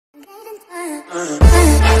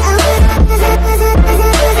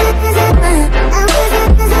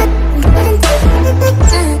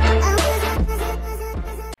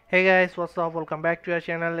guys, what's up? Welcome back to our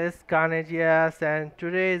channel. It's Carnagias, and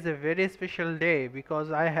today is a very special day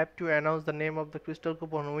because I have to announce the name of the crystal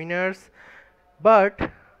coupon winners. But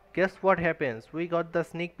guess what happens? We got the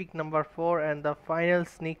sneak peek number 4 and the final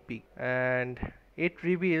sneak peek, and it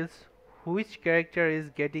reveals which character is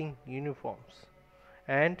getting uniforms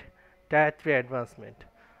and tier 3 advancement.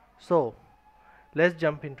 So let's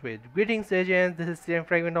jump into it. Greetings agents, this is CM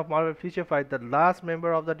Fragment of Marvel Future Fight. The last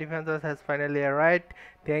member of the Defenders has finally arrived.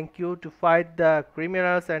 Thank you to fight the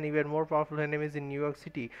criminals and even more powerful enemies in New York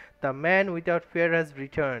City. The man without fear has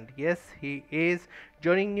returned. Yes, he is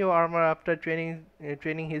joining new armor after training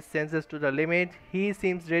his senses to the limit. He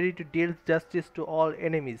seems ready to deal justice to all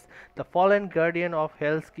enemies. The fallen guardian of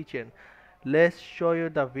Hell's Kitchen. Let's show you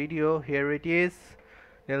the video. Here it is.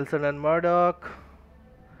 Nelson and Murdoch.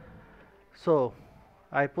 So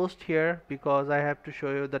I post here because I have to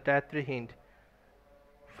show you the tier 3 hint.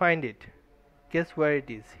 Find it. Guess where it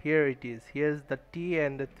is? Here it is. Here's the T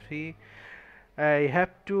and the 3. I have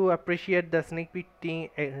to appreciate the sneak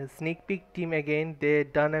peek team again. They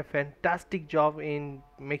done a fantastic job in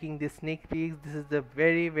making this sneak peeks. This is the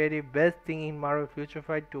very best thing in Marvel Future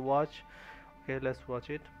Fight to watch. Okay, let's watch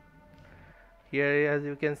it. Here, as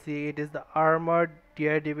you can see, it is the armored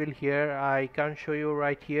Daredevil here. I can't show you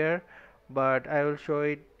right here, but I will show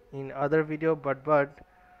it in other video. But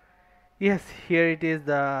yes, here it is,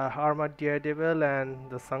 the armored Daredevil and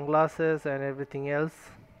the sunglasses and everything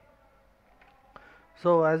else.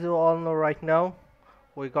 So as you all know, right now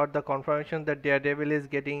we got the confirmation that Daredevil is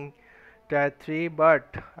getting tier 3,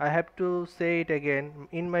 but I have to say it again.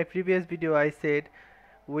 In my previous video I said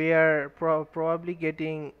we are probably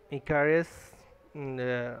getting Icarus in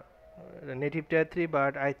the native tier 3,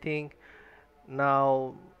 but I think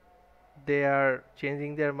now they are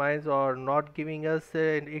changing their minds or not giving us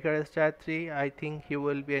Icarus tier 3. I think he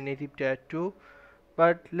will be a native tier 2,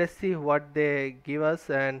 but let's see what they give us.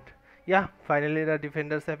 And yeah, finally the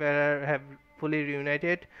Defenders have fully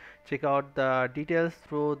reunited. Check out the details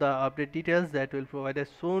through the update details that will provide us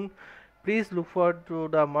soon. Please look forward to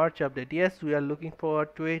the March update. Yes, we are looking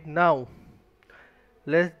forward to it. Now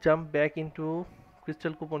let's jump back into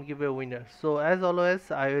crystal coupon giveaway winners. So as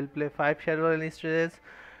always, I will play 5 shadow rally stages.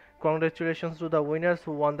 Congratulations to the winners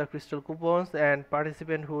who won the crystal coupons, and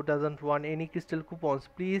participant who doesn't want any crystal coupons,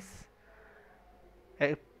 please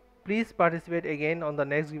participate again on the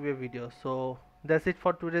next giveaway video. So that's it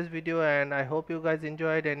for today's video, and I hope you guys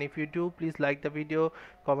enjoyed, and if you do, please like the video,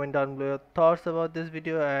 comment down below your thoughts about this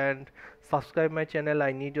video, and subscribe my channel.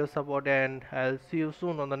 I need your support, and I'll see you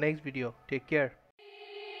soon on the next video. Take care.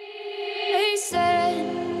 They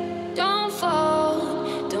said, don't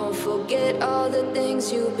fall, don't forget all the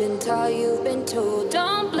things you've been taught, you've been told.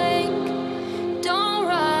 Don't blink, don't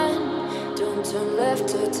run, don't turn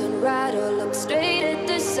left or turn right or look straight at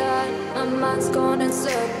the sun. My mind's going in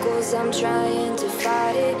circles, I'm trying to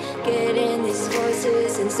fight it, getting these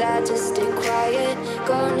voices inside to stay quiet.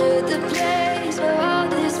 Going to the place where all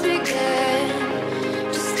this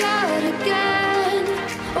began, just start again.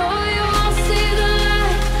 Oh, you won't see the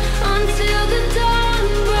light until the dawn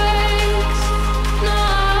breaks. No,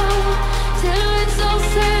 till it's all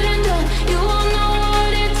said and done, you won't know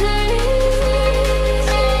what it takes.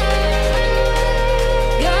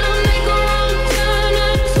 Gotta make a wrong turn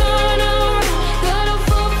and turn around. Gotta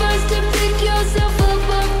fall fast to pick yourself up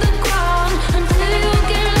off the ground. Until you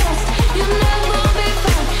get lost, you'll never be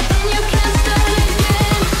found, and you can't start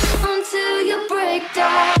again until you break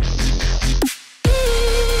down.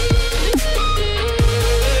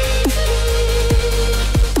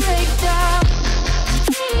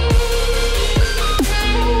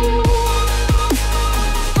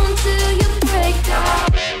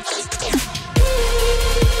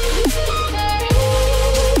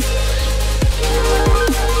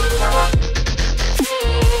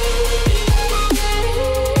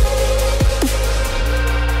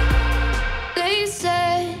 They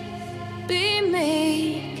said, be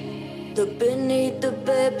meek, look beneath the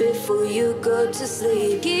bed before you go to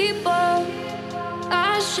sleep. Keep on,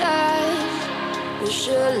 I shine, you'll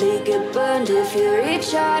surely get burned if you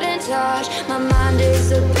reach out and touch. My mind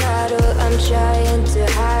is a battle, I'm trying to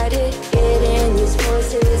hide it, getting these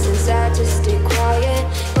voices inside to stay quiet.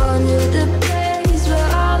 Going to the place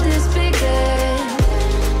where all this began.